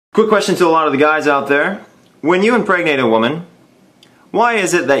Quick question to a lot of the guys out there. When you impregnate a woman, why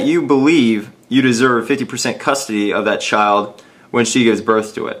is it that you believe you deserve 50% custody of that child when she gives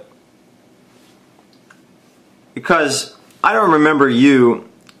birth to it? Because I don't remember you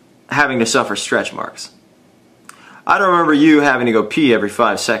having to suffer stretch marks. I don't remember you having to go pee every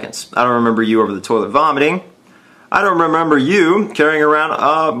 5 seconds. I don't remember you over the toilet vomiting. I don't remember you carrying around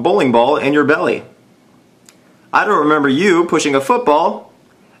a bowling ball in your belly. I don't remember you pushing a football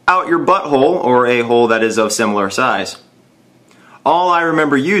out your butthole or a hole that is of similar size. All I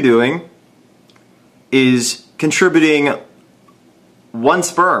remember you doing is contributing one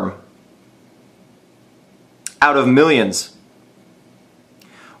sperm out of millions.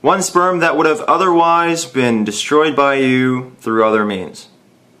 One sperm that would have otherwise been destroyed by you through other means.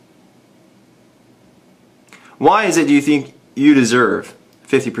 Why is it do you think you deserve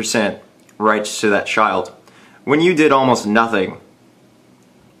 50% rights to that child when you did almost nothing,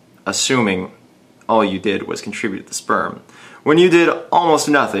 assuming all you did was contribute the sperm, when you did almost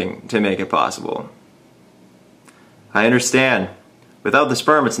nothing to make it possible? I understand, without the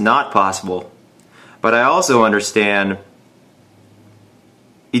sperm it's not possible, but I also understand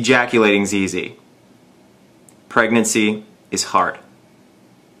ejaculating's easy. Pregnancy is hard.